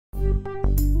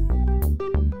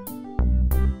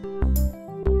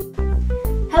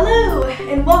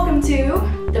and welcome to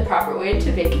The Proper Way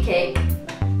to Bake a Cake.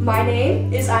 My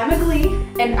name is Ima Glee.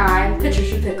 And I'm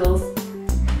Patricia Pickles.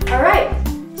 Alright,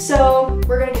 so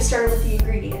we're going to get started with the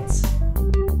ingredients.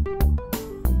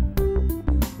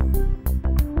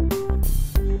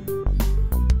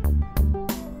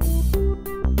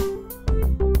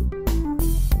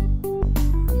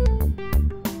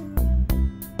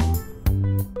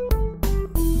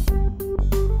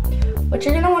 What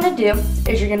you're going to want to do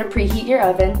is you're going to preheat your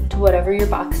oven to whatever your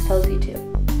box tells you to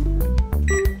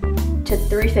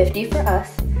 350 for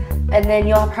us, and then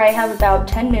you'll probably have about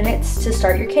 10 minutes to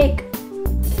start your cake.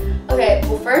 Okay,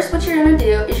 well first what you're going to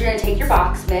do is you're going to take your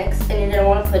box mix and you're going to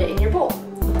want to put it in your bowl.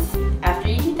 After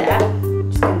you do that, you're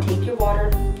just going to take your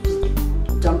water,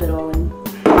 just dump it all in.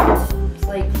 It's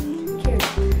like, who cares?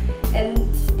 And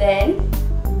then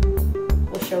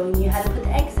we'll show you how to put the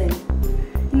eggs in.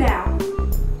 Now,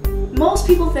 most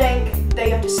people think that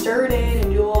you have to stir it in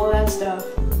and do all that stuff.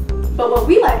 But what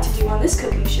we like to do on this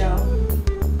cooking show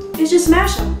is just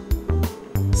smash them.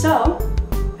 So,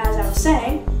 as I was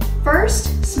saying,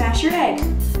 first, smash your egg.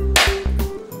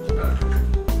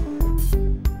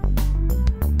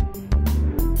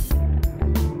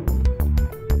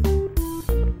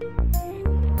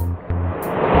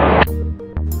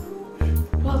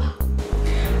 Voila.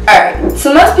 Alright,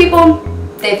 so most people,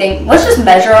 they think, let's just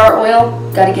measure our oil,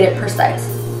 gotta get it precise.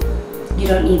 You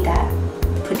don't need that.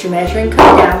 Put your measuring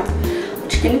cup down.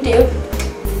 What you're gonna do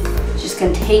is just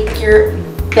gonna take your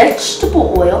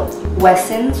vegetable oil.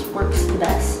 Wesson's works the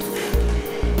best.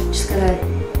 Just gonna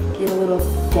get a little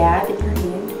dab in your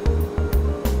hand.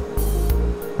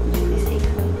 Please take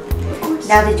some. Of course.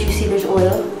 Now that you see there's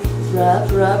oil,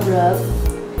 rub, rub, rub,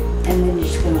 and then you're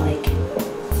just gonna like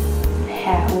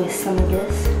pat with some of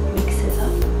this, mix it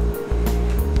up.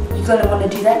 You're gonna want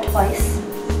to do that twice.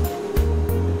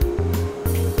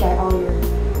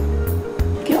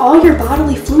 Get all your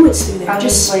bodily fluids through there. I'm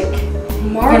just like,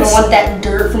 marvelous. you're gonna want that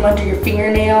dirt from under your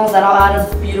fingernails. That'll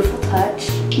add a beautiful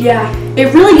touch. Yeah,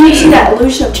 it really gives you that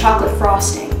illusion of chocolate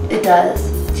frosting. It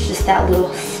does. It's just that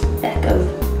little speck of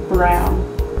brown.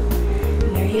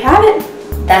 And there you have it.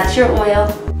 That's your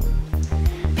oil.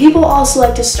 People also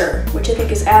like to stir, which I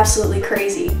think is absolutely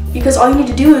crazy, because all you need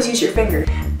to do is use your finger.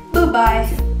 Bye-bye.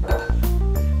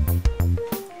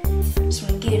 Just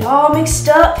want to get it all mixed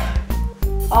up.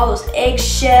 All those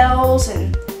eggshells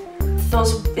and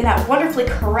that wonderfully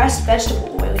caressed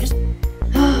vegetable oil. Just,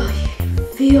 oh, you can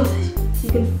feel it.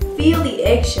 You can feel the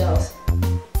eggshells.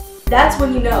 That's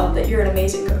when you know that you're an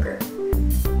amazing cooker.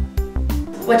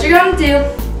 What you're gonna do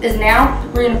is now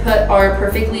we're gonna put our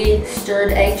perfectly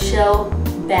stirred eggshell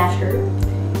batter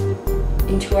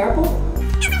into our bowl.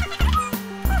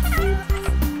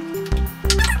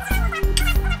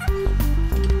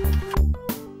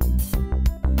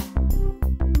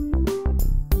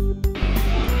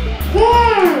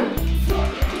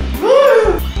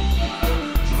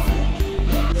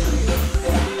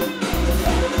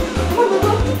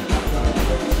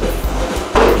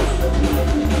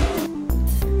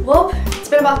 Well, it's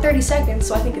been about 30 seconds,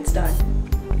 so I think it's done.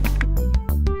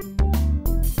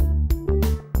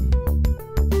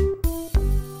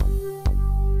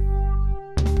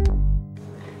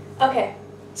 Okay,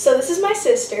 so this is my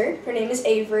sister. Her name is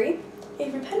Avery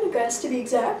Pendergast to be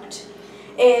exact.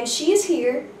 And she is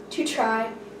here to try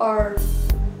our,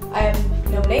 I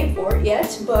have no name for it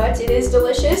yet, but it is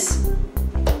delicious.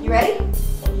 You ready?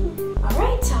 All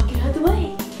right, so I'll get out of the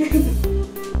way.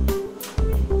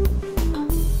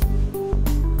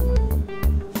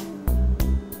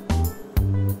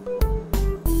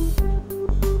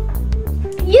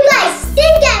 You guys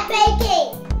stink at baking!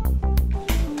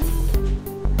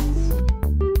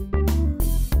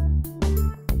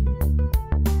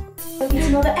 Need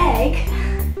another egg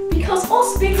because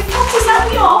us being the cactus that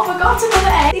we are forgot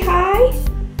another egg. Say hi.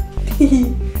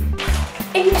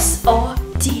 Oops, oh,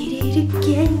 did it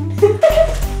again.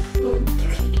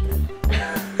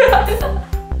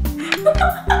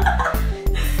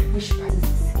 We should process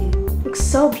the skin. Looks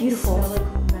so beautiful. Smell like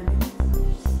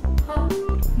lemons. Huh?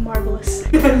 Marvelous.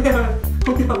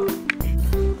 Oh no.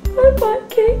 My butt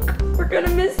cake. We're gonna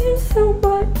miss you so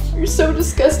much. You're so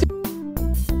disgusting.